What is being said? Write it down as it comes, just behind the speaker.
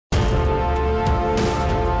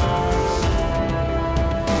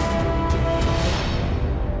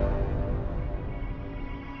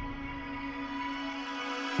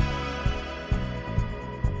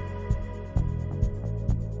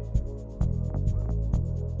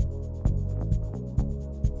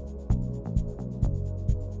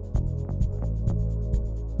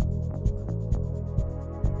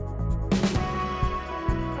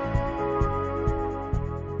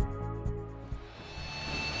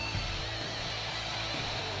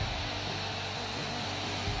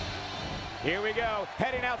Here we go,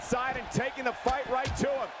 heading outside and taking the fight right to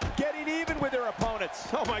him, getting even with their opponents.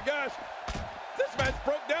 Oh my gosh, this match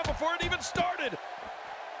broke down before it even started.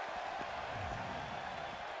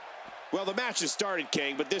 Well, the match has started,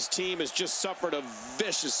 King, but this team has just suffered a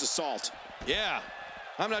vicious assault. Yeah,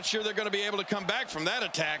 I'm not sure they're going to be able to come back from that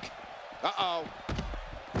attack. Uh-oh.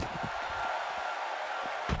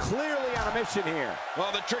 Clearly on a mission here.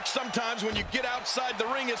 Well, the trick sometimes when you get outside the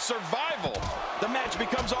ring is survival. The match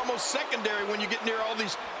becomes almost secondary when you get near all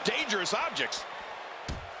these dangerous objects.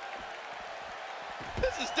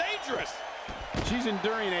 This is dangerous. She's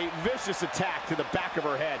enduring a vicious attack to the back of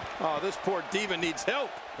her head. Oh, this poor diva needs help.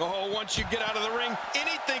 Oh, once you get out of the ring,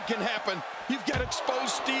 anything can happen. You've got exposed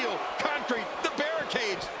steel, concrete, the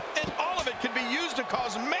barricades, and all of it can be used to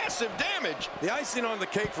cause massive damage. The icing on the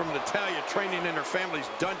cake from Natalya training in her family's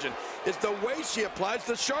dungeon is the way she applies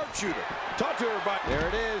the sharpshooter. Talk to her about. There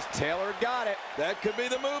it is, Taylor got it. That could be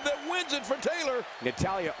the move that wins it for Taylor.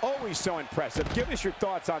 Natalya always so impressive. Give us your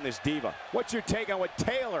thoughts on this diva. What's your take on what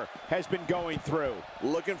Taylor has been going through?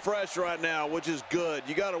 Looking fresh right now, which is good.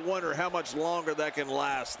 You got to wonder how much longer that can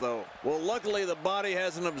last, though. Well, luckily, the body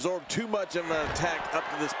hasn't absorbed too much of an attack up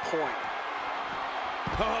to this point.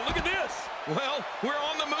 Oh, look at this. Well, we're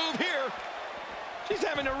on the move here. She's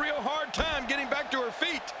having a real hard time getting back to her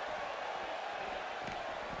feet.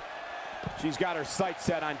 She's got her sights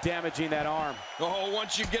set on damaging that arm. Oh,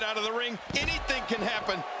 once you get out of the ring, anything can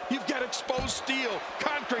happen. You've got exposed steel,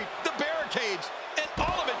 concrete, the barricades, and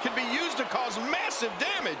all of it can be used to cause massive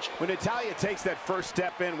damage. When Natalya takes that first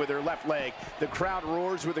step in with her left leg, the crowd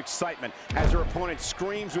roars with excitement as her opponent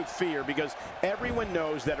screams with fear because everyone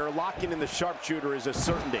knows that her locking in the sharpshooter is a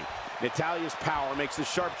certainty. Natalya's power makes the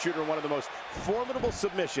sharpshooter one of the most formidable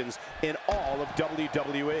submissions in all of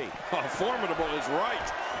WWE. Oh, formidable is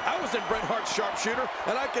right. I was in Bret Hart's sharpshooter,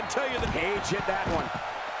 and I can tell you that Paige hit that one.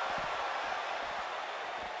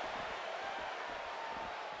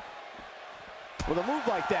 With a move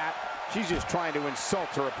like that, she's just trying to insult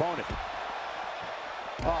her opponent.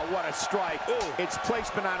 Oh, what a strike. Ooh. Its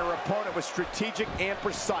placement on her opponent was strategic and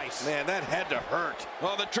precise. Man, that had to hurt.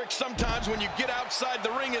 Well, the trick sometimes when you get outside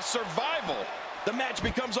the ring is survival. The match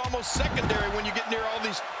becomes almost secondary when you get near all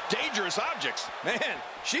these dangerous objects. Man,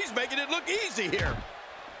 she's making it look easy here.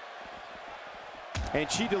 And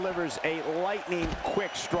she delivers a lightning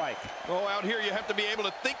quick strike. Oh, out here you have to be able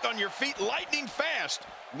to think on your feet lightning fast.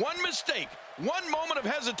 One mistake, one moment of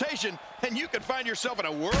hesitation, and you could find yourself in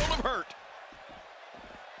a world of hurt.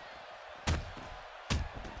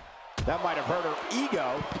 That might have hurt her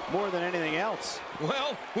ego more than anything else.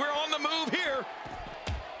 Well, we're on the move here.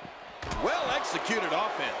 Well executed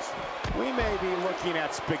offense. We may be looking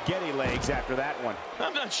at spaghetti legs after that one.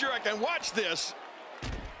 I'm not sure I can watch this.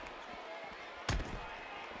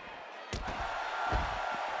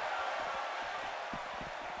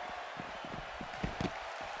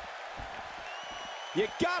 You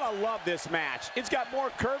gotta love this match. It's got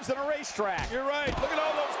more curves than a racetrack. You're right. Look at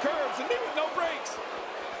all those curves and with no brakes.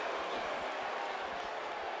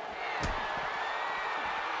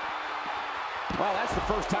 Well, that's the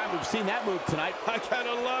first time we've seen that move tonight. I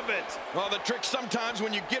gotta love it. Well, the trick sometimes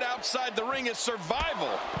when you get outside the ring is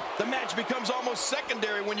survival. The match becomes almost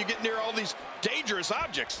secondary when you get near all these dangerous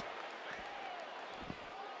objects.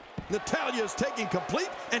 Natalya is taking complete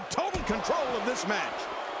and total control of this match.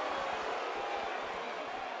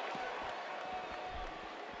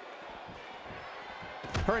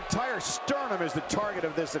 Her entire sternum is the target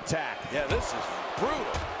of this attack. Yeah, this is brutal.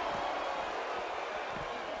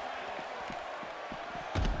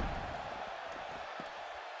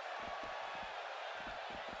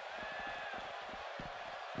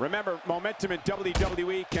 Remember, momentum in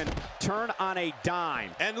WWE can turn on a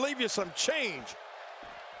dime. And leave you some change.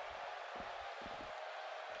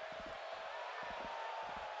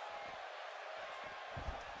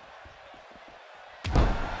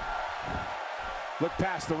 Look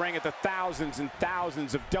past the ring at the thousands and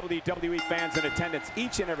thousands of WWE fans in attendance.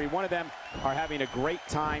 Each and every one of them are having a great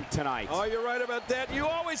time tonight. Oh, you're right about that. You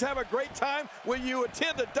always have a great time when you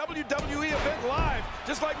attend a WWE event live,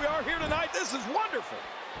 just like we are here tonight. This is wonderful.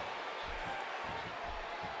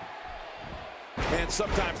 And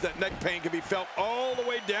sometimes that neck pain can be felt all the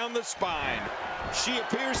way down the spine. She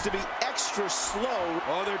appears to be extra slow.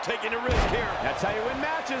 Oh, they're taking a risk here. That's how you win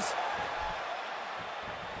matches.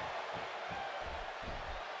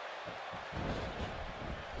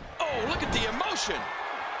 Oh, look at the emotion.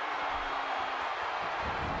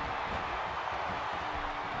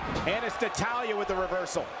 And it's Natalya with the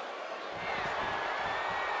reversal.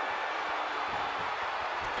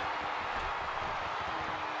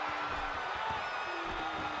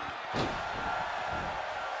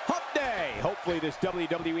 Hump day. Hopefully this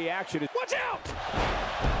WWE action is... Watch out!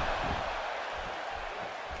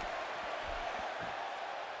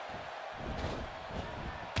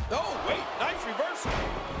 Oh, wait, nice reversal.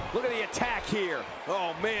 Look at the attack here.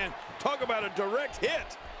 Oh, man, talk about a direct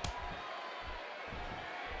hit.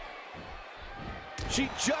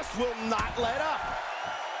 She just will not let up.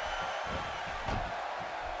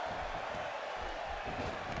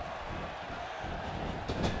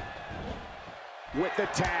 With the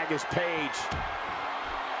tag is Paige.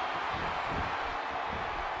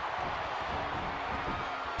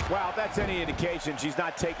 Well, if that's any indication, she's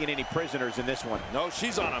not taking any prisoners in this one. No,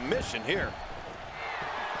 she's on a mission here.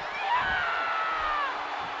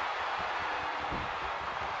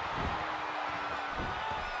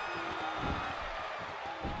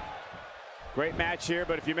 Great match here,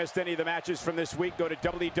 but if you missed any of the matches from this week, go to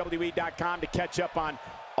WWE.com to catch up on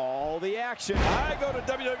all the action. I go to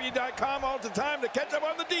WWE.com all the time to catch up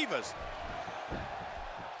on the Divas.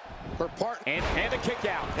 Her part And a kick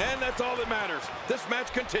out. And that's all that matters. This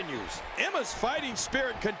match continues. Emma's fighting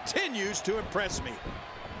spirit continues to impress me.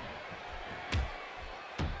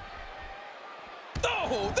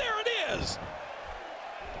 Oh, there it is!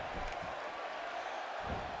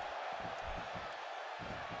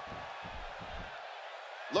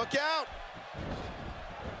 Look out!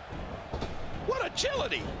 What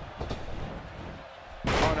agility!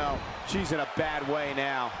 Oh no, she's in a bad way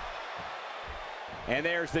now. And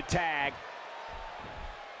there's the tag.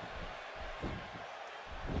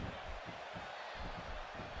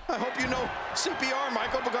 I hope you know CPR,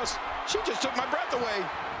 Michael, because she just took my breath away.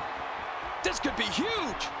 This could be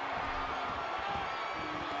huge.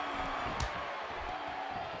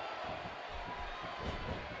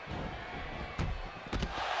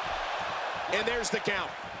 and there's the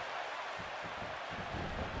count.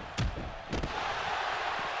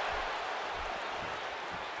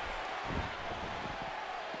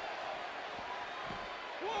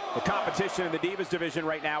 The competition in the Divas division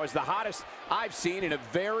right now is the hottest I've seen in a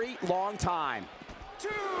very long time.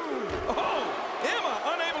 Oh,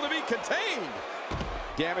 Emma unable to be contained.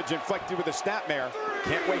 Damage inflicted with a snapmare.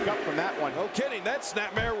 Can't wake up from that one. No kidding, that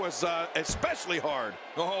snapmare was especially hard.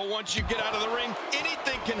 Oh, once you get out of the ring,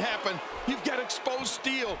 anything can happen. You've got exposed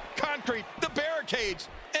steel, concrete, the barricades,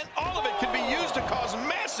 and all of it can be used to cause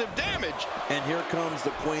massive damage. And here comes the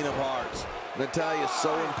Queen of Hearts. Natalya is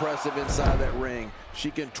so impressive inside that ring. She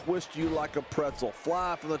can twist you like a pretzel,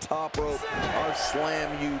 fly from the top rope, or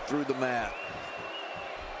slam you through the mat.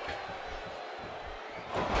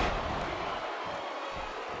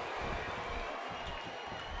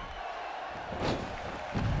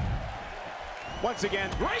 Once again,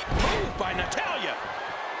 Great move by Natalya.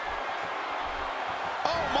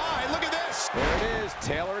 Oh my, look at this. there it is.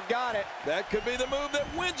 Taylor got it. That could be the move that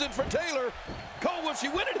wins it for Taylor. Cole, will she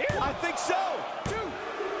win it here? I think so.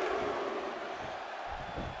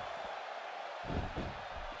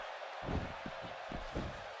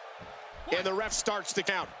 And the ref starts the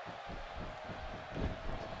count.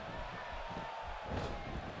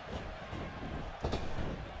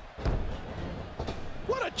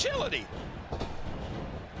 What agility.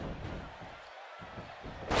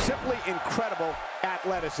 Simply incredible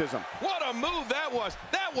athleticism. What a move that was.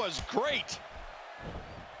 That was great.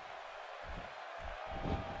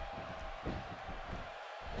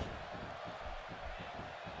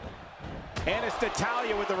 And it's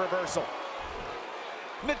Natalya with the reversal.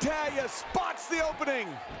 Natalya spots the opening.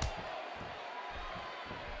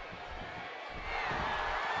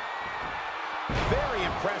 Very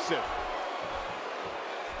impressive.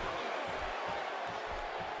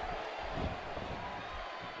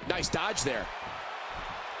 Nice dodge there.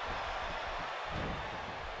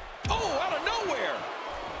 Oh, out of nowhere.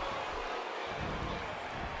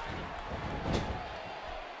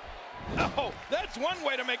 Oh, that's one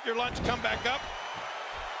way to make your lunch come back up.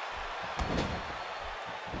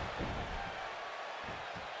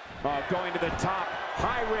 Oh, going to the top.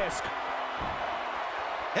 High risk.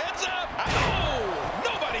 Heads up. Oh,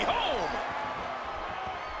 nobody home.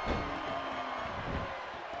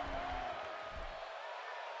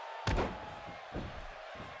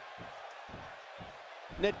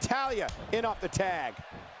 Natalya in off the tag.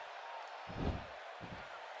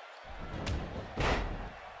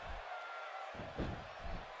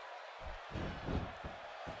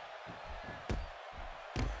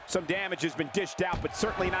 Some damage has been dished out, but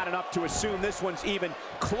certainly not enough to assume this one's even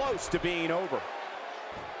close to being over.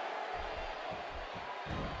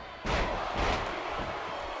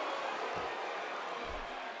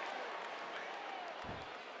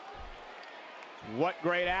 What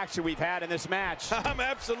great action we've had in this match. I'm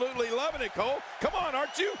absolutely loving it, Cole. Come on,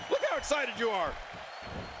 aren't you? Look how excited you are.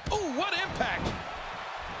 Oh, what impact!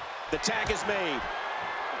 The tag is made.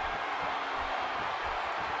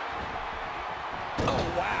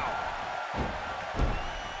 Oh, wow.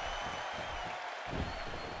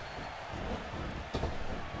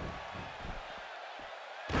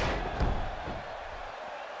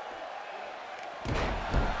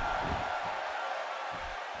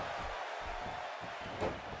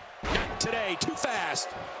 Today, too fast.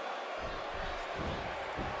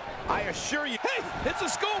 I assure you. Hey, it's a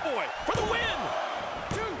schoolboy for the win.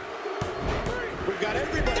 2, 3. We've got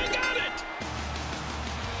everybody. They got it.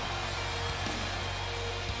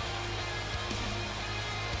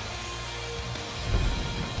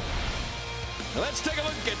 Now let's take a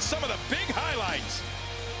look at some of the big highlights.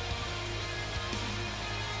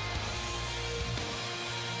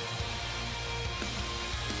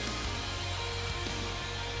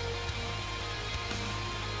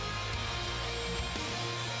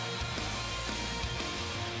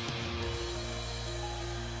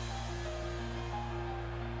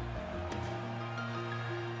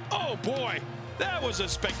 Oh boy, that was a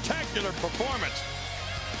spectacular performance.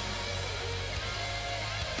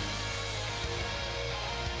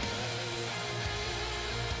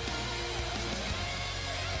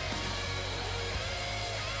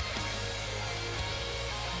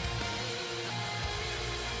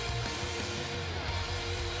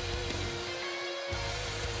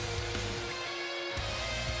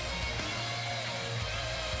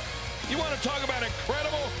 You want to talk about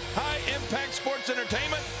incredible high-impact sports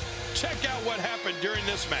entertainment? Check out what happened during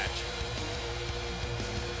this match.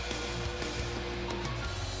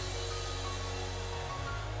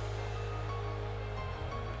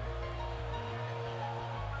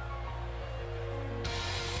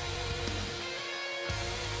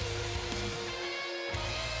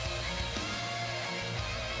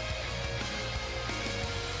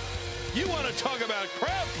 You want to talk about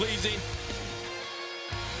crowd-pleasing?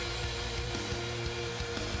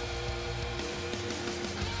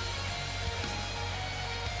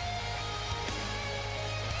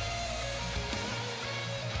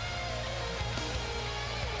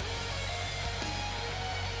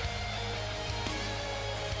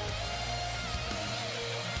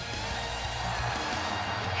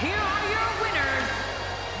 Here are your winners,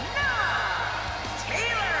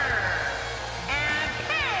 Natalya and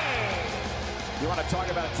Paige. You want to talk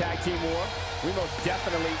about a tag team war? We most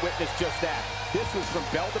definitely witnessed just that. This was from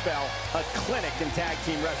bell to bell, a clinic in tag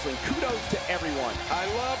team wrestling. Kudos to everyone. I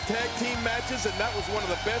love tag team matches, and that was one of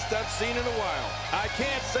the best I've seen in a while. I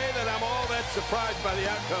can't say that I'm all that surprised by the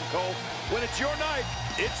outcome, Cole. When it's your night,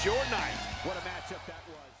 it's your night. What a matchup that